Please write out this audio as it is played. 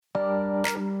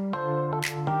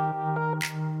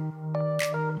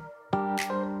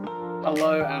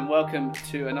Hello and welcome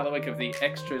to another week of the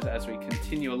Extras as we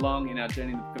continue along in our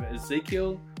journey in the book of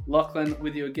Ezekiel. Lachlan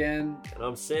with you again. And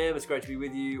I'm Sam. It's great to be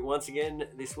with you once again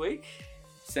this week.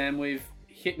 Sam, we've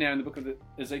hit now in the book of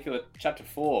Ezekiel at chapter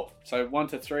 4. So 1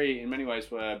 to 3 in many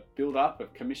ways were build up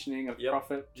of commissioning of the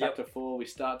prophet. Chapter 4 we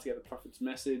start to get the prophet's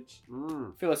message.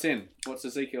 Fill us in. What's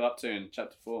Ezekiel up to in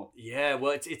chapter 4? Yeah,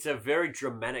 well it's a very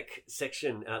dramatic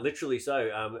section, literally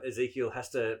so. Ezekiel has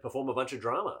to perform a bunch of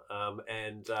drama,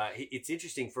 and it's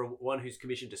interesting for one who's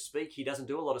commissioned to speak. He doesn't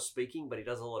do a lot of speaking, but he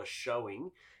does a lot of showing,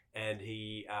 and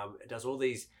he does all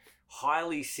these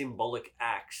highly symbolic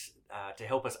acts to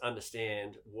help us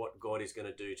understand what God is going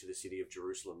to do to the city of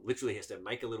Jerusalem. Literally, he has to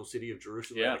make a little city of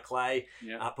Jerusalem out of clay,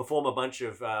 perform a bunch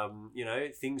of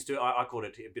things to. I called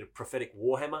it a bit of prophetic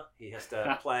warhammer. He has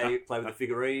to play with the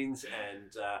figurines,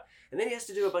 and then he has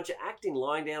to do a bunch of acting,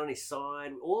 lying down on his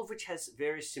side, all of which has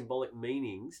various symbolic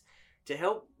meanings to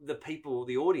help the people,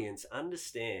 the audience,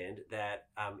 understand that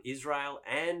Israel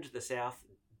and the south,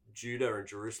 Judah and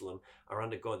Jerusalem, are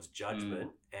under God's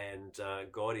judgment, and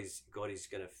God is going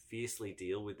to fiercely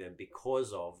deal with them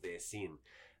because of their sin.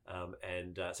 So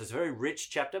it's a very rich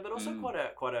chapter, but also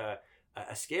quite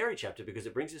a scary chapter, because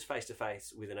it brings us face to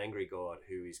face with an angry God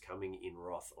who is coming in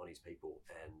wrath on his people.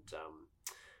 And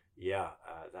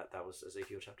that was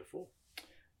Ezekiel chapter 4.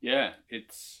 Yeah,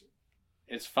 it's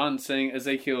fun seeing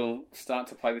Ezekiel start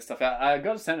to play this stuff out. I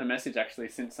got sent a message actually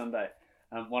since Sunday.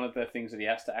 One of the things that he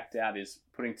has to act out is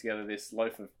putting together this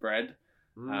loaf of bread,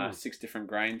 6 different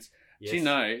grains. Yes. Do you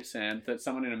know, Sam, that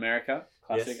someone in America,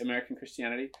 classic American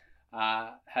Christianity,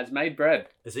 has made bread?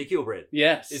 Ezekiel bread?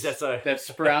 Yes. Is that so? They've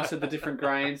sprouted the different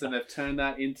grains and they've turned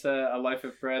that into a loaf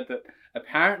of bread that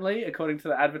apparently, according to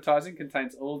the advertising,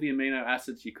 contains all the amino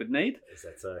acids you could need. Is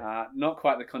that so? Not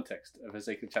quite the context of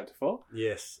Ezekiel chapter 4.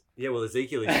 Yes. Yeah, well,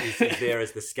 Ezekiel is there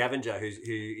as the scavenger who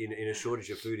in a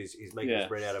shortage of food is making his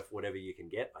bread out of whatever you can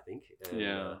get, I think.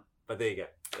 And, but there you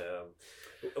go.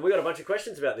 We got a bunch of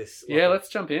questions about this. Yeah, let's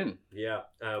jump in. Yeah.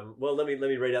 Well, let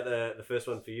me read out the first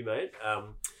one for you, mate.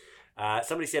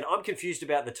 Somebody said, I'm confused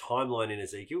about the timeline in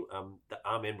Ezekiel.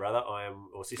 Amen, brother,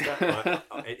 or sister.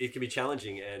 It can be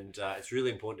challenging, and it's really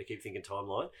important to keep thinking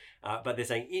timeline. But they're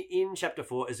saying in chapter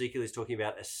 4, Ezekiel is talking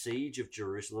about a siege of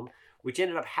Jerusalem, which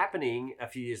ended up happening a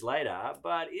few years later.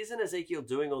 But isn't Ezekiel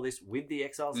doing all this with the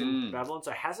exiles in Babylon? So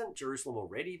hasn't Jerusalem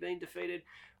already been defeated?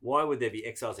 Why would there be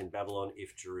exiles in Babylon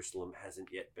if Jerusalem hasn't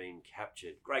yet been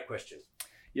captured? Great question.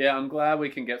 Yeah, I'm glad we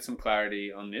can get some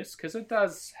clarity on this, because it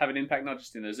does have an impact not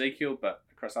just in Ezekiel, but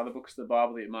across other books of the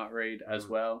Bible that you might read as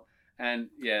well. And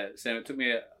yeah, Sam, it took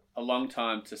me a long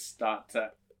time to start to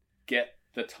get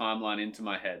the timeline into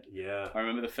my head. Yeah. I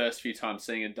remember the first few times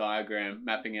seeing a diagram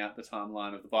mapping out the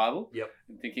timeline of the Bible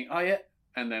and thinking, oh yeah,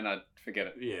 and then I'd forget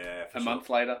it. Yeah, for month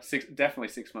later, definitely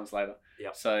 6 months later.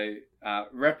 Yep. So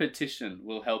repetition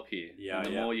will help here. Yeah, and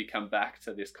the more you come back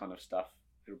to this kind of stuff,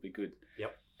 it'll be good.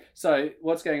 Yep. So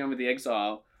what's going on with the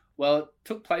exile? Well, it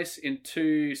took place in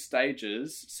 2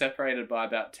 stages, separated by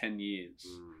about 10 years.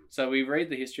 So we read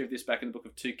the history of this back in the book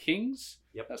of 2 Kings.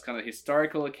 Yep. That's kind of a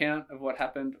historical account of what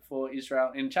happened for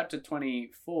Israel. In chapter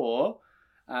 24,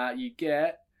 you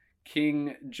get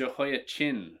King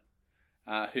Jehoiachin,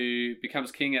 who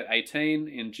becomes king at 18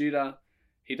 in Judah.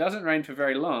 He doesn't reign for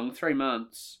very long, 3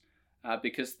 months,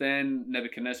 because then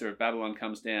Nebuchadnezzar of Babylon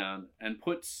comes down and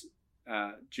puts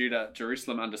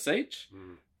Jerusalem under siege,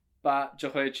 but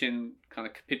Jehoiachin kind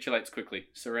of capitulates quickly,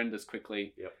 surrenders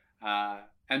quickly. Yep.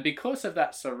 And because of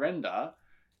that surrender,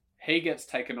 he gets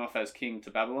taken off as king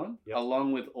to Babylon,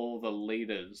 along with all the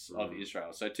leaders of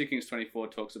Israel. So 2 Kings 24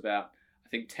 talks about, I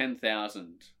think,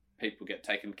 10,000 people get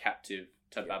taken captive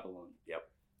to Babylon. Yep.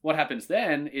 What happens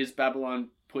then is Babylon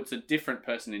puts a different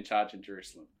person in charge in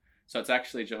Jerusalem. So it's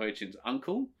actually Jehoiachin's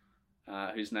uncle,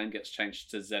 whose name gets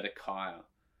changed to Zedekiah.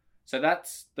 So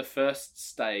that's the first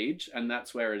stage, and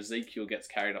that's where Ezekiel gets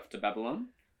carried off to Babylon.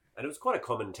 And it was quite a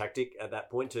common tactic at that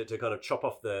point to kind of chop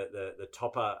off the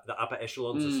upper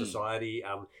echelons of society.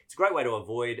 It's a great way to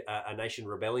avoid a nation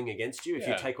rebelling against you. If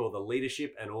you take all the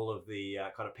leadership and all of the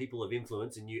kind of people of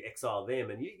influence and you exile them,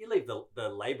 and you leave the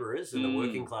labourers and the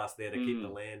working class there to keep the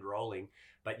land rolling,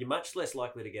 but you're much less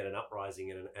likely to get an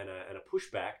uprising and a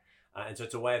pushback. And so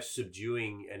it's a way of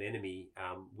subduing an enemy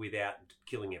without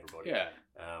killing everybody.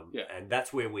 And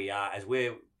that's where we are. As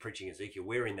we're preaching Ezekiel,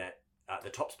 we're in that, the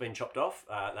top's been chopped off.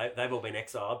 They've all been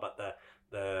exiled, but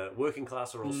the working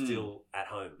class are all still at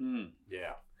home.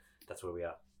 Yeah, that's where we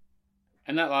are.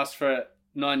 And that lasts for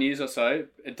 9 years or so.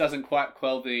 It doesn't quite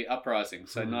quell the uprising.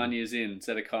 So 9 years in,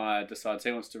 Zedekiah decides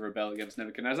he wants to rebel against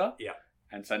Nebuchadnezzar. Yeah.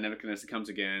 And so Nebuchadnezzar comes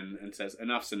again and says,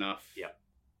 enough's enough. Yeah.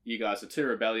 you guys are too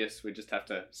rebellious. We just have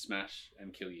to smash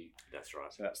and kill you. That's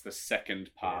right. So that's the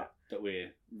second part that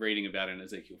we're reading about in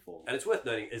Ezekiel 4. And it's worth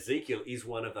noting, Ezekiel is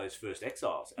one of those first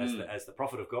exiles. As the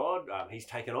prophet of God, he's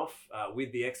taken off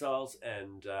with the exiles,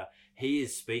 and he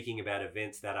is speaking about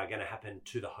events that are going to happen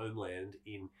to the homeland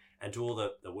and to all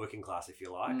the working class, if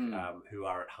you like, who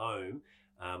are at home.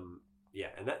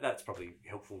 And that's probably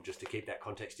helpful just to keep that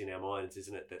context in our minds,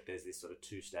 isn't it? That there's this sort of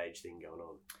two-stage thing going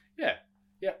on. Yeah.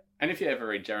 Yeah, and if you ever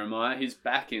read Jeremiah, he's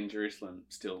back in Jerusalem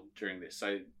still during this.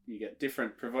 So you get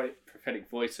different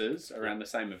prophetic voices around the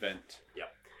same event. Yeah.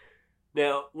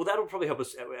 Now, well, that'll probably help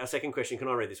us. Our second question, can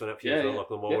I read this one up for you,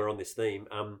 Lachlan, while we're on this theme?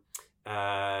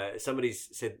 Somebody's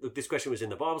said, look, this question was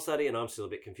in the Bible study and I'm still a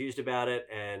bit confused about it.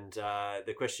 And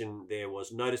the question there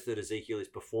was, notice that Ezekiel is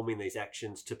performing these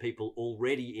actions to people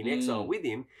already in exile with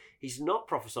him. He's not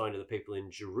prophesying to the people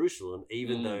in Jerusalem,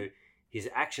 even though his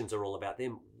actions are all about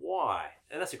them. Why?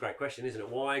 And that's a great question, isn't it?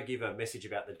 Why give a message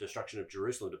about the destruction of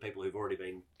Jerusalem to people who've already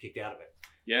been kicked out of it?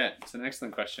 Yeah, it's an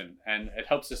excellent question. And it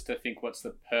helps us to think what's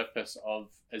the purpose of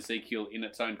Ezekiel in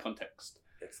its own context.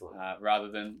 Excellent. Rather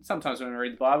than, sometimes when we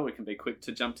read the Bible, we can be quick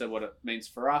to jump to what it means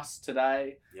for us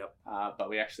today. Yep. But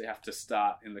we actually have to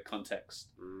start in the context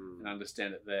and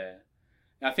understand it there.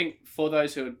 And I think for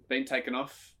those who had been taken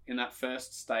off in that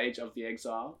first stage of the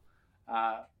exile,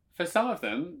 for some of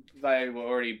them, they were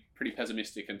already pretty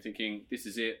pessimistic and thinking, this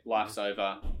is it, life's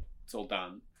over, it's all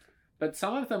done. But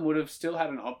some of them would have still had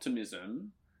an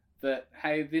optimism that,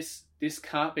 hey, this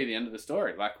can't be the end of the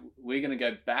story. Like, we're going to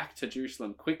go back to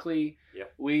Jerusalem quickly.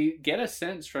 Yep. We get a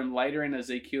sense from later in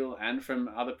Ezekiel and from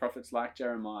other prophets like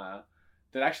Jeremiah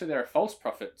that actually there are false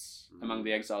prophets among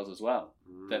the exiles as well,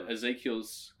 that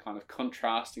Ezekiel's kind of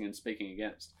contrasting and speaking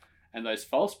against. And those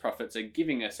false prophets are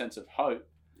giving a sense of hope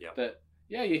that,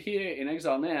 yeah, you're here in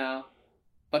exile now,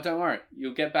 but don't worry,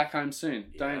 you'll get back home soon.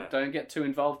 Yeah. Don't get too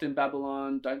involved in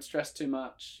Babylon. Don't stress too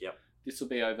much. Yep. This will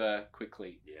be over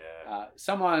quickly. Yeah.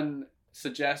 Someone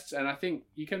suggests, and I think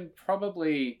you can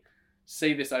probably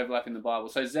see this overlap in the Bible.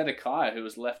 So Zedekiah, who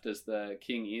was left as the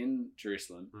king in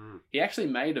Jerusalem, he actually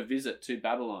made a visit to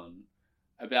Babylon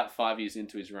about 5 years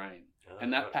into his reign.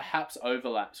 And that perhaps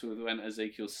overlaps with when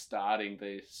Ezekiel's starting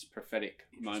this prophetic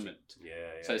moment.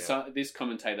 So this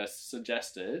commentator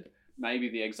suggested maybe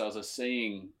the exiles are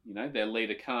seeing, their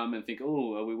leader come and think,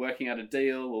 oh, are we working out a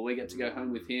deal? Will we get to go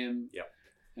home with him? Yep.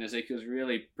 And Ezekiel's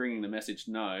really bringing the message,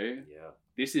 no,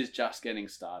 this is just getting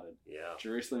started. Yeah.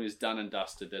 Jerusalem is done and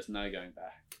dusted. There's no going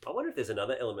back. I wonder if there's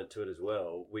another element to it as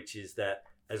well, which is that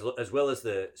as well as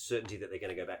the certainty that they're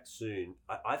going to go back soon,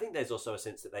 I think there's also a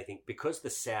sense that they think because the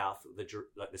south,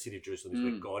 the city of Jerusalem is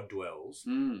where God dwells,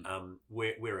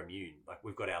 we're immune. Like,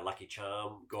 we've got our lucky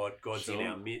charm. God's in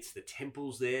our midst. The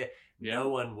temple's there. No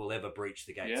one will ever breach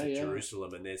the gates of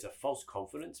Jerusalem. And there's a false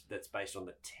confidence that's based on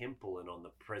the temple and on the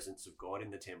presence of God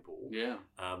in the temple. Yeah.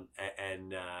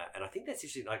 And I think that's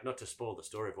actually, like, not to spoil the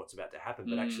story of what's about to happen,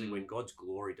 but actually when God's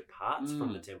glory departs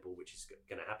from the temple, which is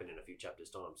going to happen in a few chapters'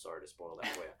 time. Sorry to spoil that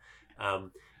for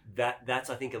you.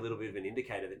 That's I think a little bit of an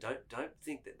indicator that don't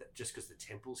think that just because the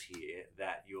temple's here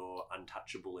that you're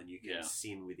untouchable and you can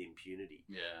sin with impunity.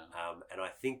 Yeah. And I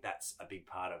think that's a big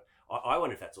part of. I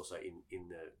wonder if that's also in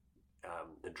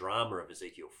the drama of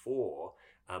Ezekiel 4,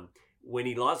 when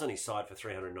he lies on his side for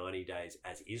 390 days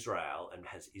as Israel and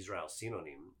has Israel sin on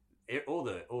him.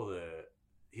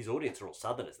 His audience are all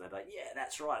Southerners. And they're like, yeah,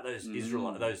 that's right. Those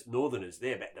those Northerners,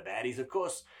 they're the baddies. Of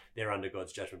course, they're under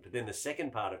God's judgment. But then the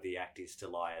second part of the act is to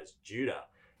lie as Judah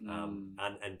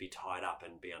and be tied up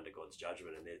and be under God's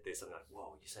judgment. And there's something like,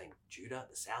 whoa, you're saying Judah,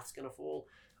 the South's going to fall?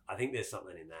 I think there's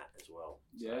something in that as well.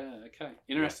 So, yeah, okay.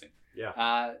 Interesting.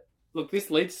 Yeah. Look, this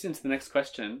leads us into the next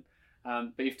question.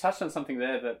 But you've touched on something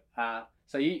there that...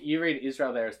 so you read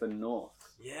Israel there as the north.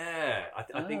 Yeah,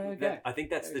 I think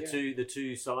that's the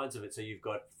two sides of it. So you've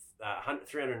got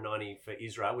 390 for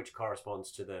Israel, which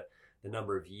corresponds to the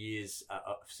number of years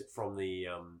from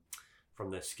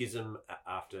the schism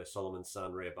after Solomon's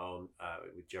son Rehoboam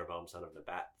with Jeroboam son of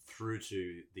Nebat through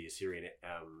to the Assyrian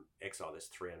exile. There's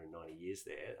 390 years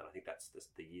there, and I think that's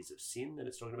the years of sin that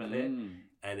it's talking about there.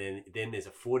 And then there's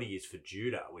a 40 years for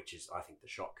Judah, which is, I think, the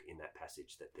shock in that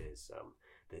passage that there's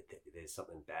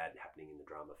something bad happening in the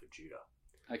drama for Judah.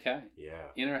 Okay. Yeah.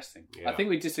 Interesting. Yeah. I think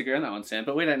we disagree on that one, Sam,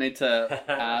 but we don't need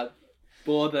to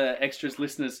bore the extras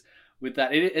listeners with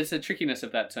that. It's a trickiness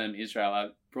of that term, Israel. I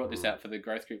brought this out for the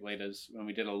growth group leaders when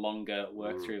we did a longer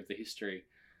work through of the history,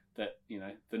 that,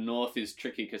 the north is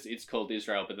tricky because it's called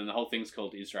Israel, but then the whole thing's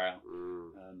called Israel.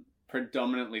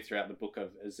 Predominantly throughout the book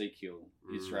of Ezekiel,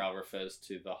 Israel refers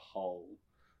to the whole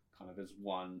kind of as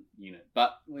one unit.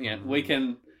 But we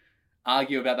can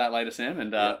argue about that later, Sam,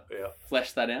 and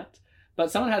flesh that out. But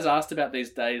someone has asked about these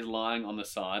days lying on the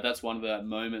side. That's one of the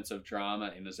moments of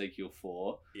drama in Ezekiel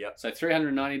 4. Yep. So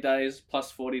 390 days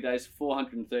plus 40 days,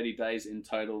 430 days in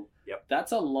total. Yep.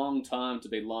 That's a long time to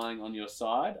be lying on your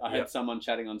side. I had someone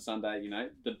chatting on Sunday,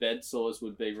 the bed sores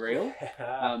would be real.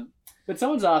 But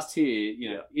someone's asked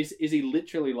here, is he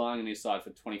literally lying on his side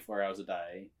for 24 hours a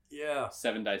day? Yeah.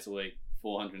 7 days a week,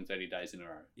 430 days in a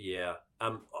row. Yeah.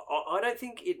 I don't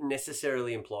think it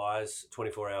necessarily implies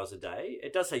 24 hours a day.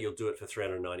 It does say you'll do it for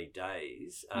 390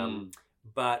 days.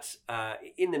 But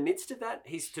in the midst of that,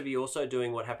 he's to be also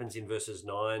doing what happens in verses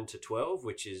 9 to 12,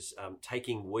 which is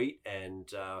taking wheat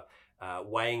and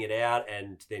weighing it out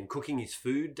and then cooking his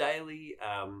food daily.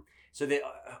 So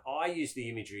I use the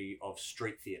imagery of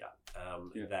street theatre,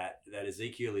 that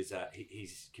Ezekiel is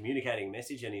he's communicating a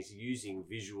message and he's using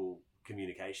visual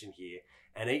communication here.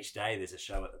 And each day there's a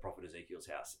show at the prophet Ezekiel's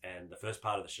house. And the first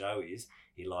part of the show is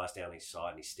he lies down on his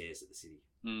side and he stares at the city.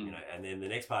 And then the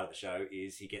next part of the show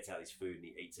is he gets out his food and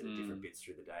he eats it at different bits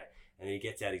through the day. And then he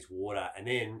gets out his water. And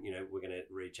then, we're going to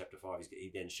read chapter 5.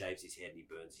 He then shaves his head and he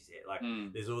burns his hair.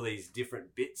 There's all these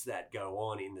different bits that go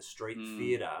on in the street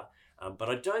theatre. But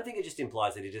I don't think it just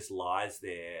implies that he just lies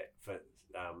there for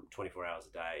 24 hours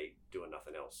a day doing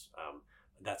nothing else.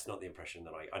 That's not the impression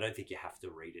that I don't think you have to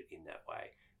read it in that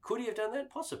way. Could he have done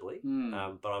that? Possibly.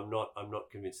 But I'm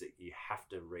not convinced that you have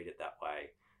to read it that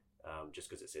way just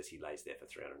because it says he lays there for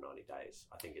 390 days.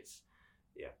 I think it's,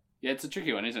 Yeah, it's a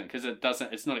tricky one, isn't it? Because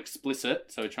it's not explicit,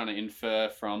 so we're trying to infer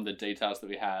from the details that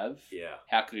we have. Yeah.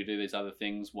 How could he do these other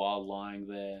things while lying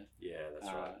there? Yeah,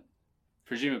 that's right.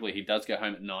 Presumably he does go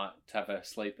home at night to have a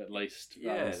sleep at least,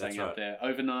 rather than staying out there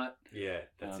overnight. Yeah,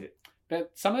 that's it.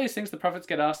 But some of these things the prophets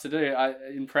get asked to do,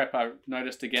 in prep I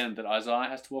noticed again that Isaiah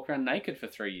has to walk around naked for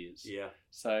 3 years. Yeah.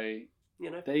 So,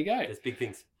 there you go. There's big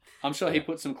things. I'm sure he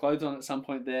put some clothes on at some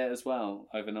point there as well,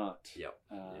 overnight. Yep.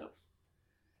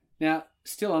 Now,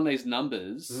 still on these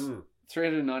numbers,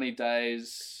 390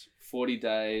 days, 40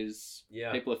 days,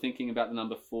 people are thinking about the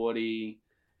number 40.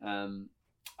 I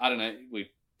don't know,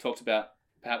 we talked about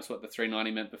perhaps what the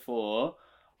 390 meant before.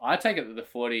 I take it that the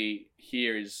 40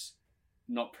 here is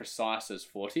not precise as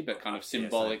 40, but kind of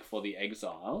symbolic for the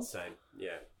exile. Same,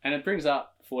 yeah. And it brings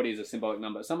up 40 as a symbolic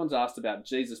number. Someone's asked about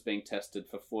Jesus being tested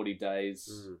for 40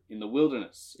 days in the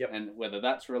wilderness. Yep. And whether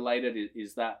that's related,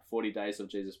 is that 40 days of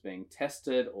Jesus being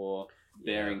tested or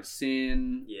bearing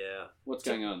sin? Yeah. What's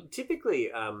going on? Typically,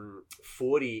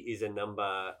 40 is a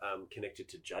number connected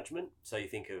to judgment. So you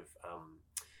think of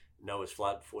Noah's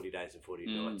flood, 40 days and 40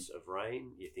 nights of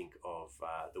rain. You think of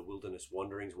the wilderness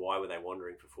wanderings. Why were they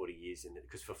wandering for 40 years?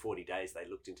 Because for 40 days they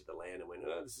looked into the land and went,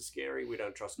 oh, this is scary. We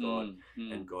don't trust God.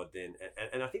 And God then...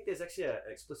 And I think there's actually an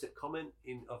explicit comment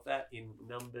of that in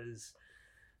Numbers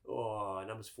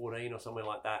 14 or somewhere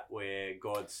like that, where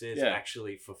God says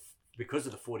actually because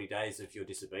of the 40 days of your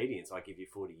disobedience, I give you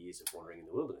 40 years of wandering in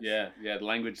the wilderness. Yeah, the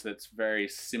language that's very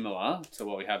similar to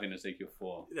what we have in Ezekiel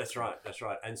 4. That's right.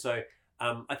 And so...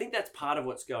 I think that's part of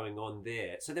what's going on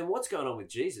there. So then what's going on with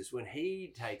Jesus when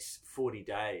he takes 40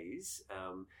 days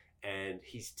and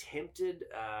he's tempted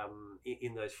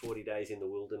in those 40 days in the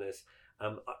wilderness?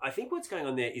 I think what's going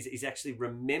on there is actually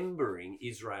remembering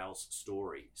Israel's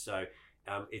story. So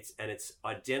it's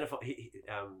identified.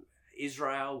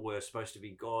 Israel were supposed to be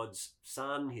God's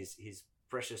son, his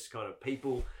precious kind of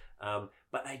people.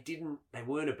 But they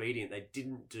weren't obedient. They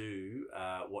didn't do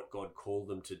what God called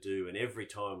them to do. And every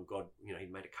time God, he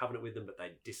made a covenant with them, but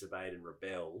they disobeyed and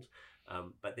rebelled.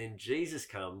 But then Jesus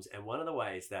comes, and one of the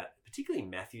ways that, particularly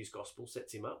Matthew's gospel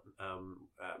sets him up,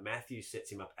 Matthew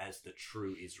sets him up as the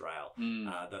true Israel,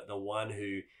 the one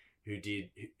who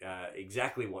did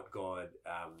exactly what God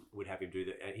would have him do.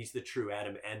 And he's the true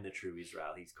Adam and the true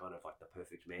Israel. He's kind of like the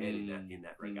perfect man in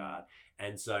that regard.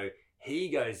 And so he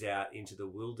goes out into the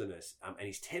wilderness and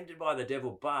he's tempted by the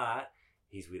devil, but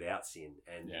he's without sin.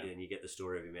 And you get the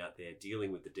story of him out there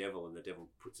dealing with the devil, and the devil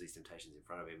puts these temptations in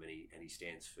front of him, and he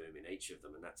stands firm in each of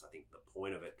them. And that's, I think, the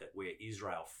point of it, that where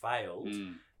Israel failed,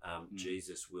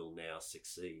 Jesus will now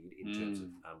succeed in terms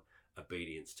of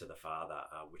obedience to the Father,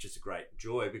 which is a great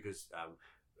joy, because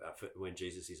when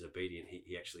Jesus is obedient,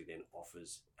 he actually then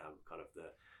offers kind of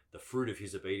the fruit of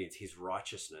his obedience, his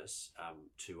righteousness,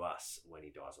 to us when he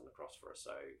dies on the cross for us.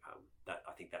 So that,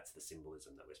 I think that's the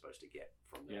symbolism that we're supposed to get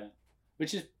from that. Yeah,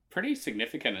 which is pretty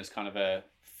significant as kind of a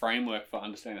framework for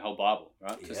understanding the whole Bible,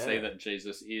 right? To see that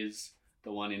Jesus is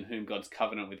the one in whom God's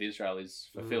covenant with Israel is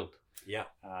fulfilled. Yeah.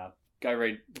 Go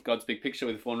read God's Big Picture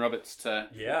with Vaughan Roberts to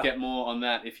get more on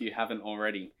that if you haven't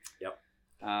already. Yep.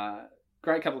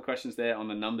 Great couple of questions there on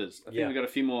the numbers. I think we've got a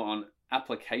few more on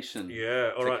application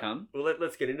all right. come. Well,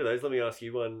 let's get into those. Let me ask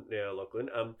you one now, Lachlan.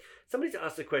 Somebody's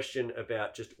asked a question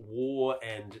about just war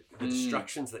and the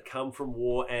destructions that come from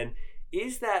war, and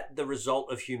is that the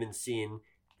result of human sin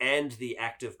and the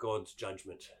act of God's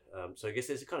judgment? So I guess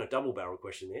there's a kind of double-barrel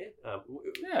question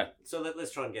there. So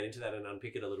let's try and get into that and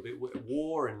unpick it a little bit.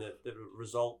 War and the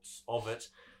results of it.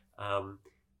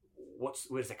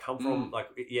 Where does it come from?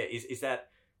 Is that...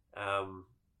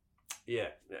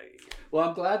 Well,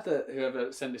 I'm glad that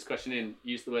whoever sent this question in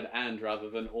used the word "and" rather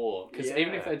than "or," because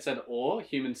even if they'd said "or,"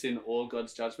 human sin or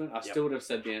God's judgment, I still would have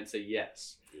said the answer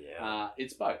yes.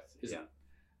 It's both, isn't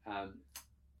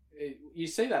it? You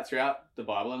see that throughout the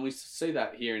Bible, and we see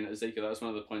that here in Ezekiel. That was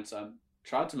one of the points I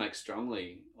tried to make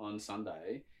strongly on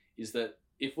Sunday, is that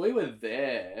if we were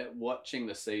there watching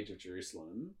the siege of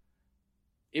Jerusalem,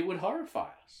 it would horrify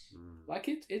us. Like,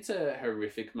 it's a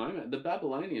horrific moment. The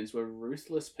Babylonians were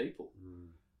ruthless people.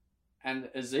 And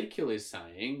Ezekiel is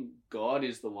saying God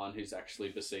is the one who's actually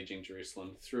besieging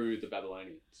Jerusalem through the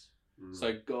Babylonians.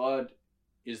 So God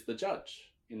is the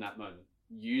judge in that moment,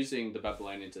 using the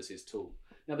Babylonians as his tool.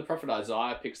 Now, the prophet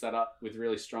Isaiah picks that up with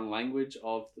really strong language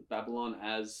of Babylon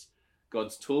as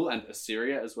God's tool, and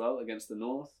Assyria as well against the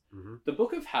north. The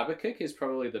book of Habakkuk is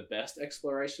probably the best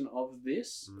exploration of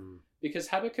this, because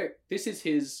Habakkuk, this is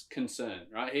his concern,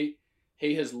 right?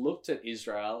 He has looked at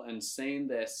Israel and seen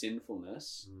their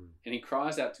sinfulness, and he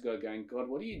cries out to God going, God,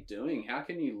 what are you doing? How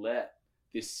can you let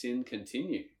this sin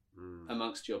continue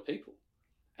amongst your people?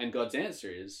 And God's answer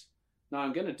is, no,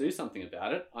 I'm going to do something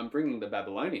about it. I'm bringing the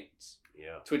Babylonians.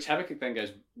 To which Habakkuk then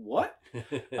goes, what?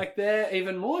 Like, they're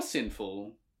even more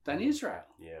sinful than Israel.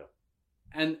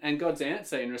 And God's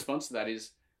answer in response to that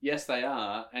is, yes, they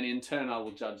are, and in turn I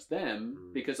will judge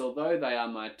them, because although they are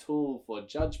my tool for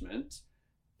judgment,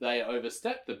 they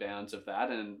overstep the bounds of that,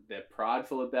 and they're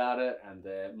prideful about it, and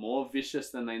they're more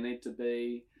vicious than they need to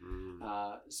be.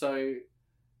 So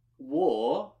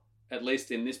war, at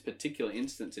least in this particular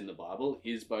instance in the Bible,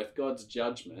 is both God's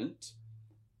judgment,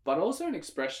 but also an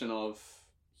expression of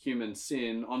human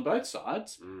sin on both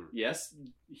sides. Yes,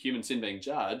 human sin being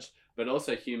judged, but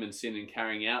also human sin in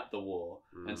carrying out the war.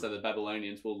 And so the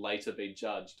Babylonians will later be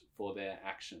judged for their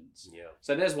actions.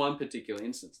 So there's one particular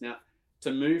instance. Now,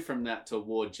 to move from that to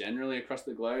war generally across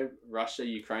the globe, Russia,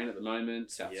 Ukraine at the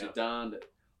moment, South Sudan,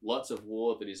 lots of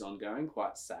war that is ongoing,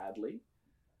 quite sadly.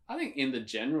 I think in the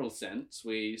general sense,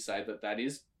 we say that that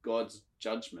is God's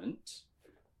judgment.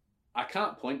 I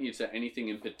can't point you to anything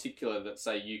in particular that,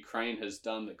 say, Ukraine has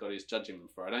done that God is judging them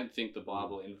for. I don't think the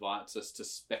Bible invites us to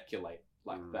speculate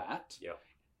like that.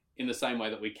 In the same way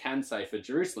that we can say for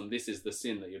Jerusalem, this is the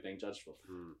sin that you're being judged for.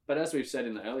 But as we've said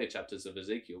in the earlier chapters of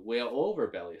Ezekiel, we are all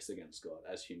rebellious against God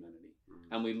as humanity.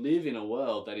 And we live in a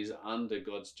world that is under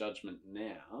God's judgment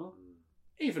now,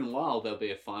 even while there'll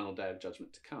be a final day of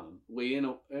judgment to come. We're in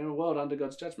a world under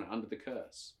God's judgment, under the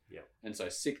curse. And so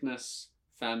sickness,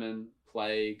 famine,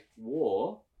 plague,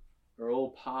 war are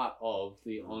all part of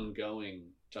the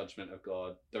ongoing judgment of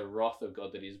God, the wrath of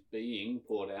God that is being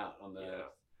poured out on the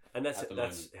earth. And that's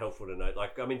helpful to note.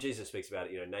 Like, I mean, Jesus speaks about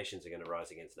it, nations are going to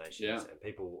rise against nations and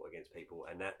people against people.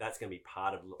 And that's going to be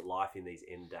part of life in these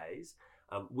end days,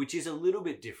 which is a little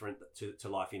bit different to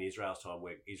life in Israel's time,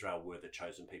 where Israel were the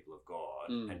chosen people of God,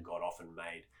 and God often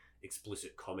made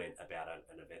explicit comment about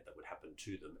an event that would happen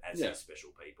to them as his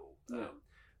special people.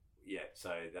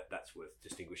 So that's worth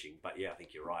distinguishing. But I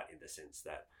think you're right in the sense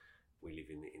that we live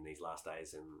in these last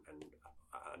days, and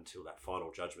until that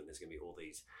final judgment, there's going to be all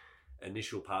these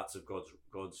initial parts of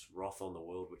God's wrath on the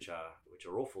world, which are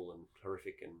awful and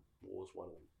horrific, and war's one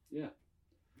of them.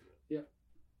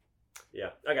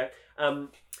 Okay.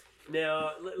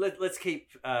 Now let's keep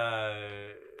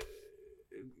going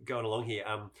along here.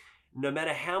 No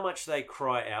matter how much they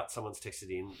cry out, someone's texted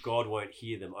in, God won't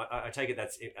hear them. I take it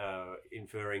that's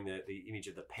inferring the image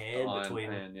of the pan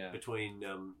between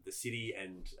the city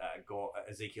and God,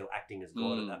 Ezekiel acting as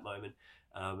God at that moment.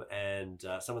 And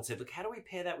someone said, look, how do we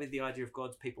pair that with the idea of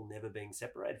God's people never being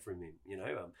separated from him?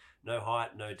 No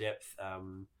height, no depth.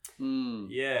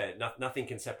 Nothing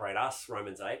can separate us,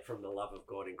 Romans 8, from the love of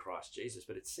God in Christ Jesus.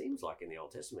 But it seems like in the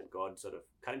Old Testament, God sort of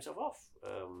cut himself off.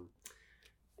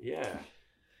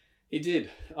 He did.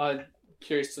 I'm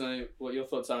curious to know what your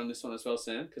thoughts are on this one as well,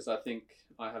 Sam, because I think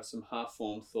I have some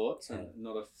half-formed thoughts and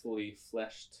not a fully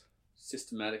fleshed,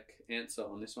 systematic answer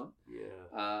on this one.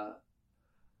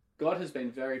 God has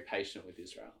been very patient with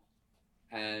Israel,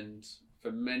 and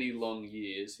for many long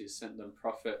years he's sent them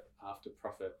prophet after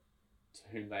prophet to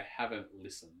whom they haven't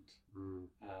listened.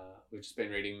 We've just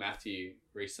been reading Matthew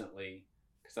recently,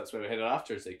 because that's where we're headed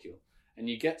after Ezekiel, and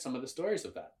you get some of the stories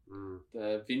of that.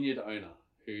 The vineyard owner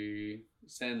who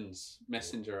sends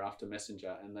messenger after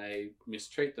messenger, and they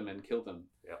mistreat them and kill them.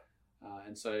 Yep.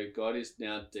 And so God is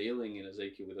now dealing in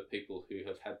Ezekiel with a people who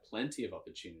have had plenty of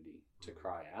opportunity to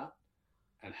cry out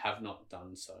and have not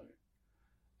done so.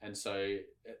 And so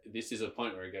this is a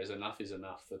point where he goes, enough is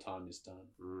enough, the time is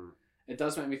done. It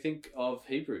does make me think of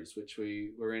Hebrews, which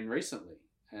we were in recently.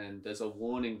 And there's a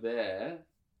warning there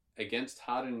against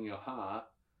hardening your heart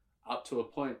up to a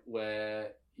point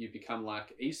where you become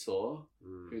like Esau,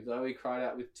 who, though he cried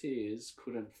out with tears,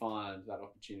 couldn't find that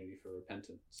opportunity for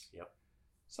repentance. Yep.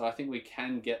 So I think we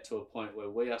can get to a point where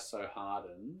we are so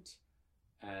hardened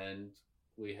and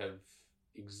we have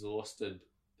exhausted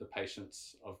the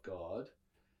patience of God.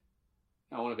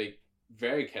 I want to be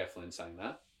very careful in saying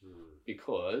that,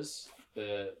 because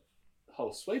the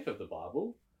whole sweep of the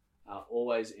Bible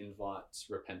always invites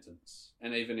repentance.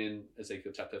 And even in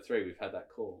Ezekiel chapter 3, we've had that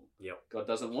call. Yep. God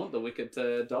doesn't want the wicked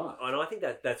to die. And I think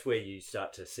that's where you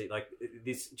start to see, like,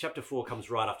 this chapter 4 comes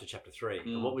right after chapter 3.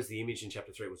 And what was the image in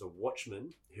chapter 3? It was a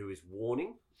watchman who is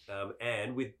warning,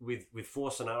 and with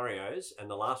 4 scenarios. And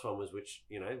the last one was, which,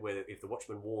 you know, where if the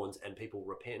watchman warns and people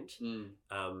repent,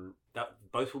 that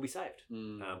both will be saved,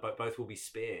 but both will be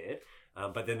spared.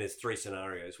 But then there's 3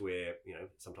 scenarios where, you know,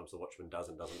 sometimes the watchman does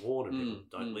and doesn't warn, and people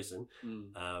don't listen,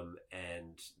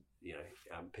 and, you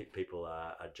know, people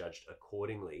are judged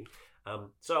accordingly.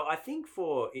 So I think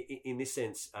in this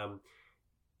sense,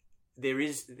 there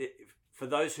is, for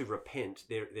those who repent,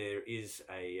 there is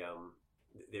a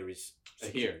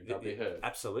hearing, they'll be heard.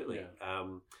 Absolutely. Yeah.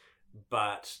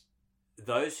 But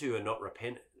those who are not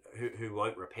who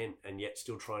won't repent and yet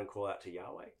still try and call out to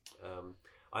Yahweh,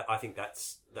 I think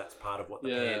that's part of what the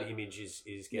pan image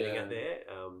is getting at there.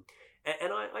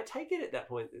 And I take it at that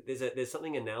point, there's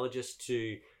something analogous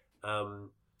to,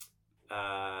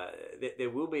 there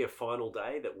will be a final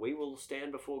day that we will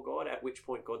stand before God, at which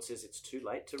point God says it's too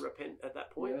late to repent at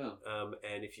that point. Yeah.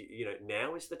 And if you know,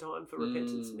 now is the time for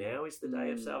repentance, now is the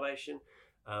day of salvation.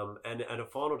 And a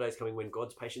final day is coming when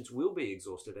God's patience will be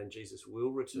exhausted and Jesus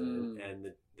will return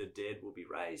and the dead will be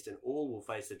raised and all will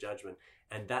face the judgment.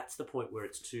 And that's the point where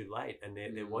it's too late, and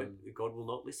God will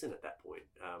not listen at that point.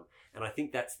 And I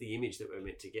think that's the image that we're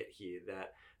meant to get here,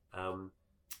 that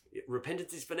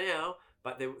repentance is for now,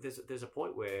 but there's a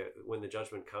point where when the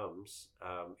judgment comes,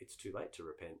 it's too late to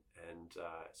repent. And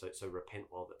so repent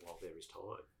while there is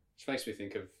time. Which makes me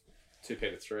think of 2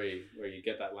 Peter 3, where you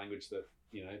get that language that,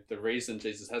 you know, the reason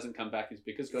Jesus hasn't come back is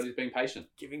because God is being patient,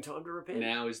 giving time to repent.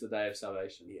 Now is the day of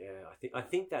salvation. Yeah, I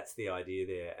think that's the idea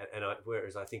there. And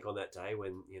whereas I think on that day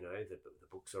when, you know, the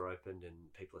books are opened and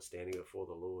people are standing before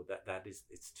the Lord,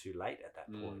 it's too late at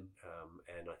that point.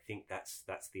 And I think that's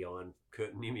the Iron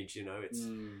Curtain image. You know, it's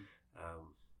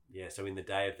So in the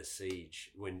day of the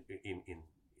siege, when in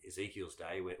Ezekiel's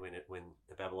day, when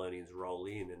the Babylonians roll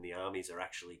in and the armies are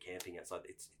actually camping outside,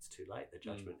 it's too late. The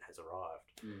judgment has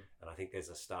arrived, and I think there's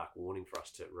a stark warning for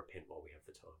us to repent while we have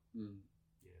the time.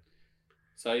 Yeah.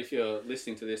 So if you're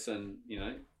listening to this and, you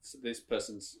know, this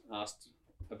person's asked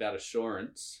about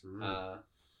assurance,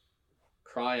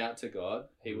 cry out to God.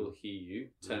 He will hear you.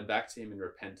 Turn back to him in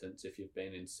repentance if you've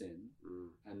been in sin,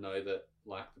 and know that,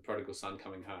 like the prodigal son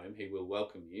coming home, he will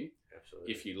welcome you.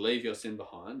 Absolutely. If you leave your sin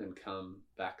behind and come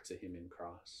back to him in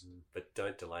Christ. But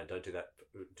don't delay. Don't do that.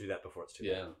 Do that before it's too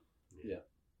late. Yeah.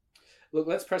 Look,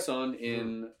 let's press on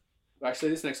in...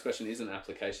 Actually, this next question is an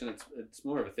application. It's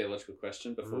more of a theological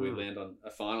question before we land on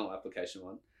a final application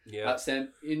one. Yeah. Sam,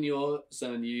 in your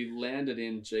sermon, you landed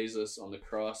in Jesus on the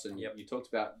cross, and you talked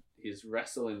about his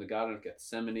wrestle in the Garden of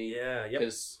Gethsemane.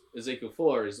 Because Ezekiel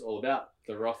 4 is all about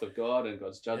the wrath of God and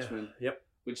God's judgment,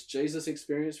 which Jesus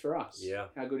experienced for us. Yeah.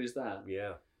 How good is that?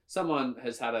 Yeah. Someone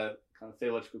has had a kind of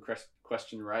theological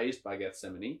question raised by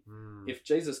Gethsemane. If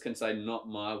Jesus can say, not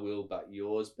my will, but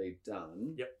yours be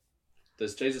done,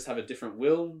 does Jesus have a different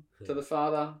will to the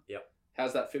Father?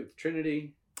 How's that fit with the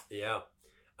Trinity? Yeah.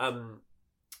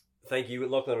 Thank you.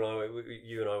 Lachlan and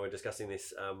you and I were discussing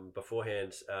this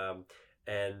beforehand.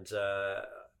 And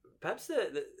perhaps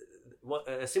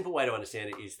a simple way to understand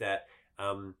it is that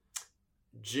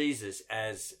Jesus,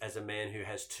 as a man who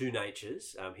has 2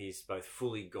 natures, he's both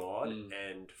fully God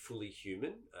and fully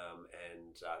human,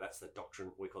 and that's the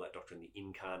doctrine, we call that doctrine the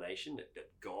incarnation,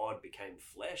 that God became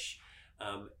flesh,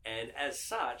 and as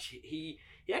such, he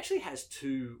actually has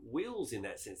 2 wills in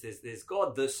that sense. There's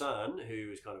God the Son,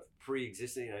 who is kind of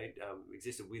pre-existing,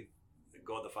 existed with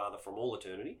God the Father from all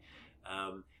eternity.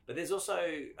 But there's also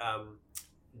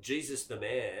Jesus the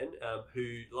man,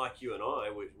 who, like you and I,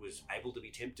 was able to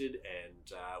be tempted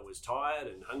and was tired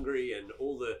and hungry and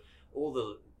all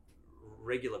the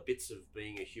regular bits of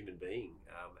being a human being.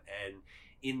 And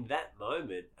in that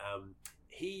moment,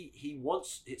 he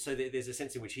wants. So there's a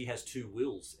sense in which he has two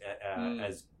wills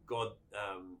as God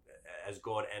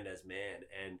and as man,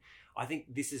 and I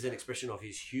think this is an expression of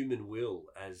his human will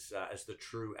as the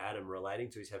true Adam relating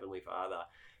to his heavenly Father,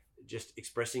 just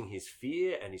expressing his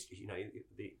fear and his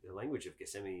the language of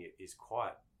Gethsemane is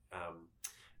quite.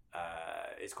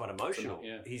 It's quite emotional.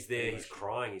 Yeah, he's there. He's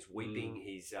crying. He's weeping.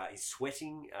 He's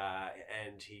sweating,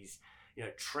 and he's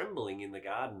trembling in the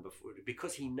garden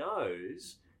because he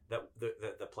knows that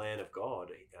the plan of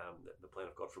God, the plan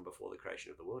of God from before the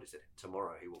creation of the world, is that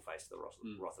tomorrow he will face the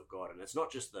wrath of God, and it's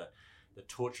not just the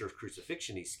torture of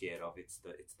crucifixion he's scared of. It's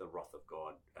the wrath of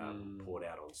God poured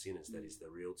out on sinners that is the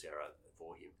real terror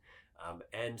for him.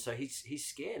 And so he's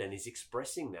scared, and he's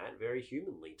expressing that very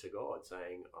humanly to God,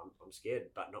 saying, "I'm scared,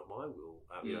 but not my will.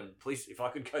 Please, if I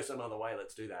could go some other way,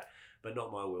 let's do that. But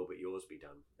not my will, but yours be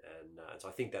done." And so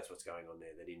I think that's what's going on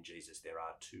there. That in Jesus there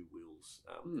are two wills.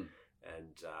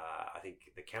 And I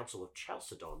think the Council of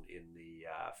Chalcedon in the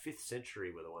 5th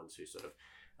century were the ones who sort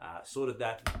of sorted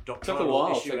that doctrinal issue out. Took a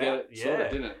while to get it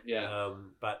sorted, didn't it? Yeah.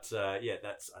 But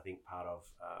that's I think part of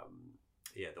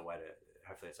the way to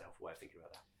hopefully it's a helpful way of thinking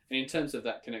about that. And in terms of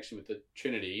that connection with the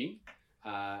Trinity,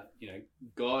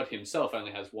 God himself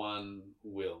only has one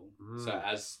will. So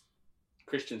as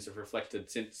Christians have reflected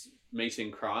since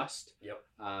meeting Christ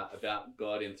about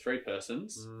God in three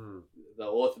persons, the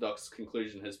Orthodox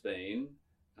conclusion has been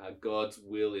God's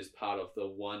will is part of the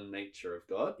one nature of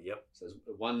God. So there's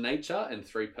one nature and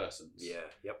three persons.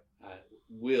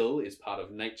 Will is part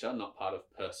of nature, not part of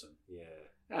person.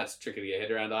 That's tricky to get your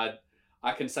head around.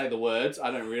 I can say the words.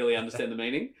 I don't really understand the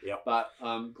meaning, but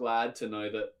I'm glad to know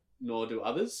that nor do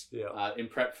others. In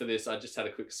prep for this, I just had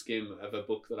a quick skim of a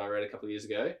book that I read a couple of years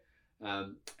ago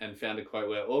and found a quote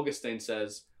where Augustine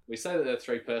says, "We say that there are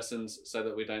three persons so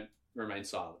that we don't remain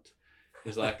silent."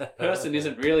 He's like, person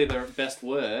isn't really the best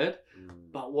word,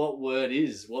 but what word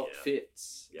is, what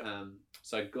fits.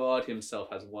 So God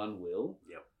himself has one will.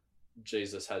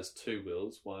 Jesus has two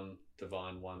wills, one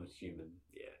divine, one human.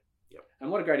 And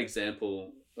what a great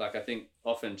example. Like, I think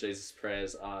often Jesus'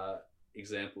 prayers are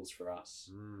examples for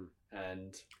us.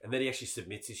 And then he actually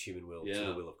submits his human will to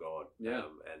the will of God.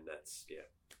 And that's,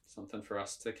 something for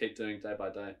us to keep doing day by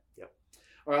day.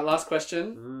 All right, last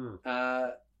question.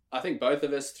 I think both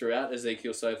of us throughout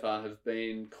Ezekiel so far have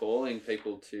been calling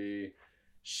people to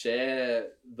share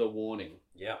the warning.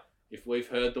 If we've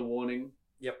heard the warning,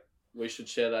 we should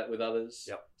share that with others.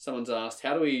 Someone's asked,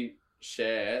 how do we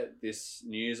share this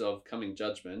news of coming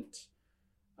judgment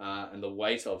and the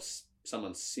weight of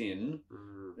someone's sin?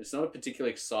 It's not a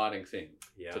particularly exciting thing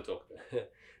to talk about.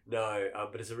 No,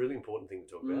 but it's a really important thing to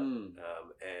talk about.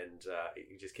 And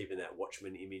just keeping that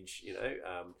watchman image,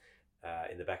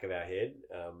 in the back of our head.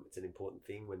 It's an important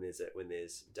thing when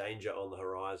there's danger on the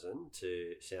horizon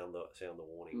to sound the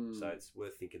warning. So it's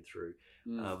worth thinking through.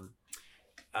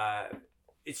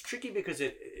 It's tricky because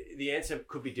the answer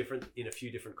could be different in a few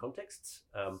different contexts.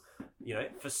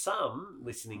 For some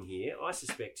listening here, I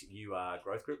suspect you are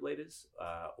growth group leaders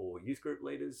or youth group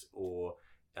leaders or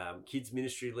kids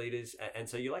ministry leaders, and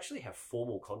so you'll actually have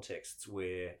formal contexts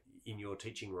where in your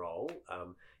teaching role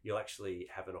you'll actually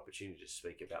have an opportunity to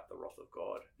speak about the wrath of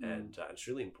God. And it's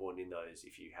really important in those,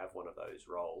 if you have one of those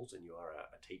roles and you are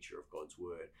a teacher of God's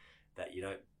word, that you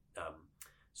don't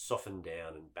soften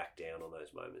down and back down on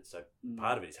those moments. So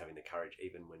part of it is having the courage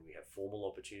even when we have formal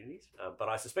opportunities. But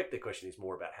I suspect the question is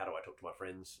more about how do I talk to my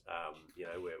friends?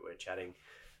 We're chatting.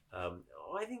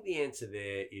 I think the answer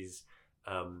there is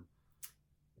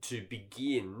to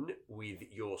begin with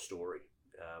your story.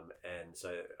 And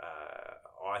so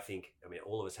I think,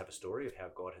 all of us have a story of how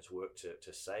God has worked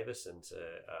to save us, and to,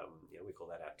 we call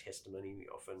that our testimony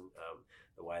often,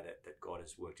 the way that God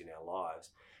has worked in our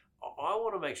lives. I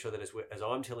want to make sure that as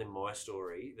I'm telling my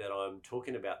story, that I'm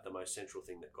talking about the most central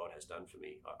thing that God has done for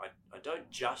me. I don't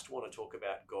just want to talk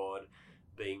about God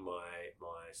being my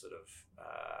sort of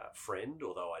friend,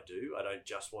 although I do. I don't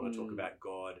just want to talk about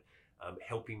God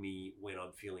helping me when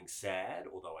I'm feeling sad,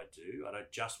 although I do. I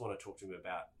don't just want to talk to him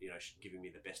about, giving me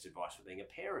the best advice for being a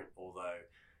parent, although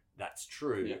that's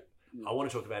true. I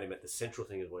want to talk about him at the central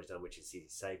thing of what he's done, which is he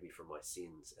saved me from my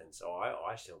sins. And so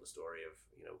I tell the story of,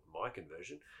 my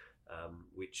conversion,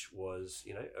 which was,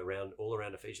 all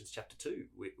around Ephesians chapter 2,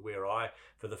 where I,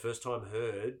 for the first time,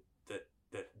 heard that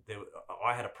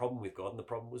I had a problem with God, and the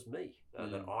problem was me,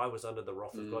 that I was under the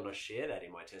wrath of God. And I share that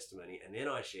in my testimony, and then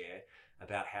I share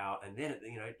about how, and then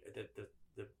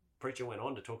the preacher went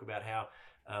on to talk about how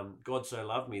God so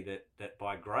loved me that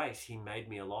by grace he made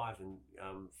me alive and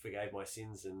forgave my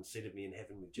sins and seated me in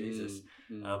heaven with Jesus.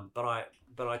 But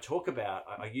I talk about,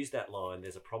 I use that line,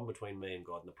 there's a problem between me and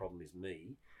God, and the problem is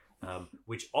me.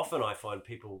 which often I find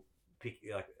people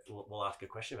will ask a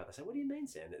question about. They say, "What do you mean,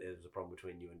 Sam, that there's a problem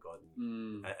between you and God?"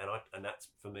 And that's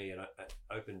for me an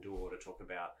open door to talk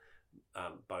about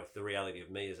both the reality of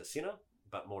me as a sinner,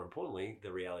 but more importantly,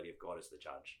 the reality of God as the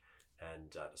judge,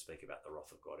 and to speak about the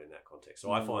wrath of God in that context.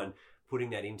 So I find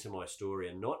putting that into my story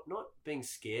and not being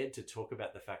scared to talk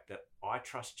about the fact that I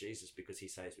trust Jesus because he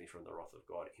saves me from the wrath of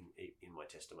God in my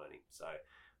testimony. So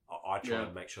I try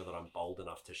and make sure that I'm bold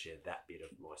enough to share that bit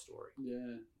of my story.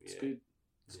 Yeah, it's good.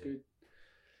 It's good.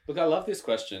 Look, I love this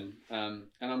question, and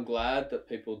I'm glad that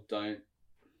people don't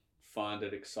find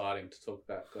it exciting to talk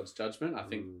about God's judgment. I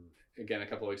think, again, a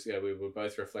couple of weeks ago, we were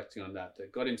both reflecting on that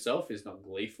God himself is not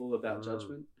gleeful about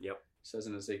judgment. Yep. He says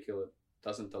in Ezekiel, it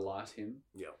doesn't delight him.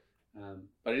 Yep.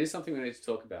 But it is something we need to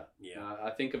talk about. Yeah. I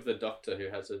think of the doctor who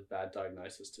has a bad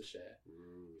diagnosis to share.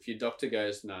 If your doctor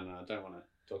goes, no, I don't want to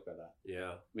talk about that.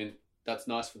 Yeah. I mean, that's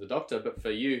nice for the doctor, but for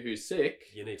you who's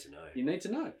sick... You need to know. You need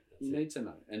to know. You need to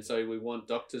know. And so we want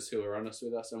doctors who are honest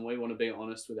with us, and we want to be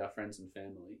honest with our friends and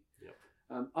family. Yep.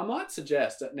 I might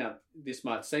suggest that, now, this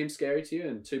might seem scary to you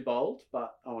and too bold,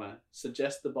 but I want to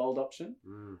suggest the bold option.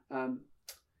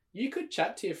 You could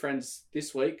chat to your friends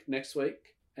this week, next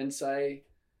week, and say,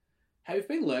 hey, we've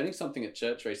been learning something at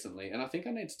church recently, and I think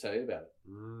I need to tell you about it.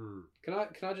 Can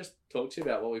I just talk to you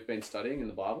about what we've been studying in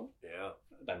the Bible? Yeah.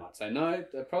 They might say no.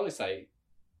 They'll probably say,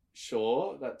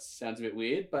 sure, that sounds a bit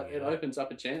weird, but it opens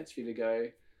up a chance for you to go,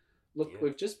 look,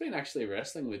 we've just been actually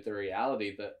wrestling with the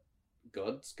reality that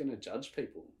God's going to judge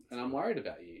people, and I'm worried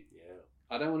about you. Yeah.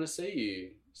 I don't want to see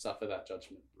you suffer that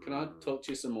judgment. Can I talk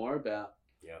to you some more about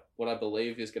what I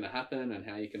believe is going to happen and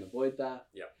how you can avoid that?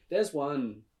 Yeah. There's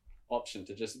one option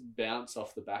to just bounce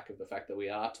off the back of the fact that we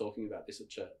are talking about this at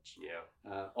church.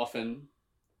 Yeah. Often,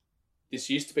 this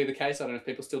used to be the case. I don't know if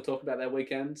people still talk about their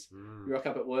weekends. You rock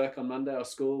up at work on Monday or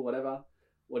school, whatever.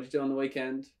 What did you do on the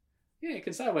weekend? Yeah, you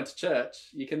can say I went to church.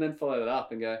 You can then follow that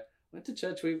up and go, went to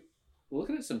church. We're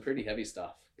looking at some pretty heavy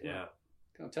stuff. Can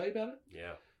I tell you about it?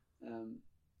 Yeah.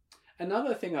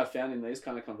 Another thing I've found in these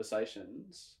kind of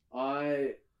conversations,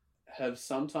 I have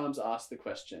sometimes asked the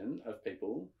question of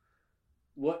people,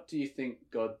 what do you think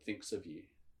God thinks of you?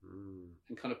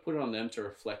 And kind of put it on them to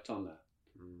reflect on that.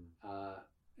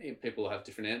 People have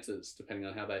different answers depending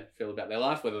on how they feel about their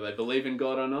life, whether they believe in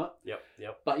God or not.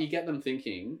 Yep. But you get them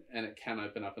thinking, and it can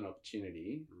open up an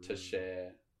opportunity to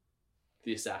share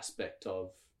this aspect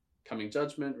of coming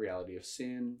judgment, reality of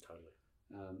sin.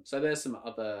 Totally. So there's some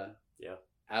other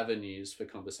avenues for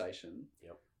conversation.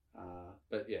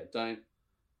 But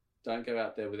don't go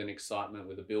out there with an excitement,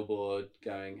 with a billboard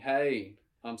going, hey,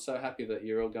 I'm so happy that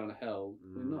you're all going to hell.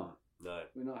 We're not. No.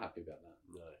 We're not happy about that.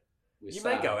 No. You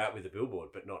may go out with a billboard,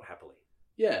 but not happily.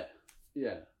 Yeah.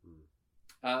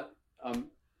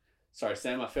 Sorry,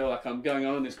 Sam, I feel like I'm going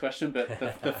on in this question, but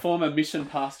the former mission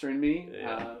pastor in me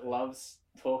loves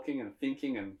talking and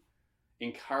thinking and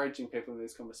encouraging people in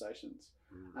these conversations.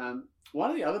 One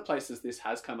of the other places this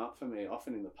has come up for me,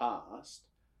 often in the past,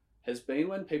 has been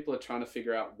when people are trying to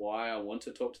figure out why I want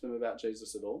to talk to them about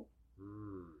Jesus at all.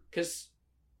 Because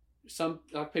some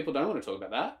people don't want to talk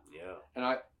about that. Yeah.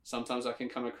 And sometimes I can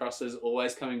come across as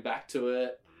always coming back to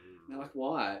it. And they're like,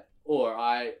 why? Or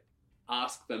I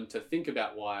ask them to think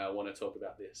about why I want to talk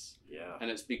about this. Yeah.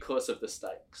 And it's because of the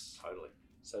stakes. Totally.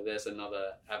 So there's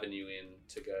another avenue in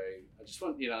to go, I just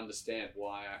want you to understand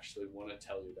why I actually want to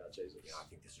tell you about Jesus. Yeah, I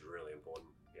think this is really important.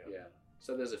 Yeah.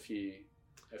 So there's a few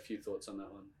thoughts on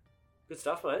that one. Good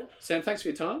stuff, mate. Sam, thanks for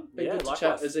your time. Been good to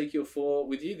chat Ezekiel 4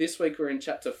 with you. This week we're in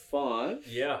chapter 5.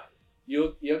 Yeah.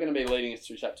 You're going to be leading us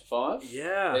through chapter 5.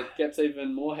 Yeah. It gets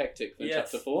even more hectic than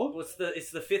chapter 4. Well,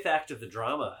 it's the fifth act of the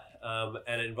drama,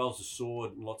 and it involves a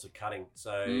sword and lots of cutting.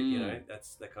 So,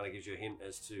 that kind of gives you a hint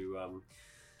as to,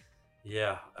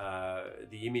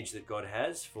 the image that God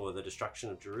has for the destruction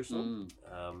of Jerusalem.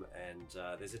 And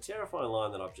there's a terrifying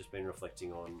line that I've just been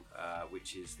reflecting on,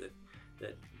 which is that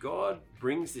God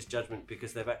brings this judgment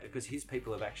because his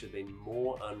people have actually been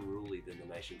more unruly than the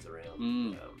nations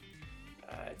around.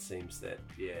 It seems that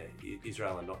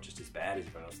Israel are not just as bad as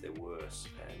everyone else; they're worse.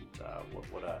 And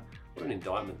what an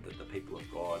indictment that the people of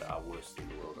God are worse than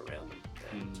the world around them.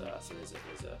 And so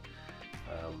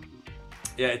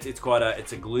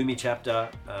it's a gloomy chapter.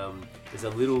 There's a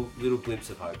little glimpse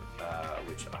of hope,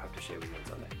 which I hope to share with you on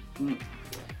Sunday.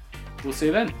 We'll see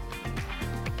you then.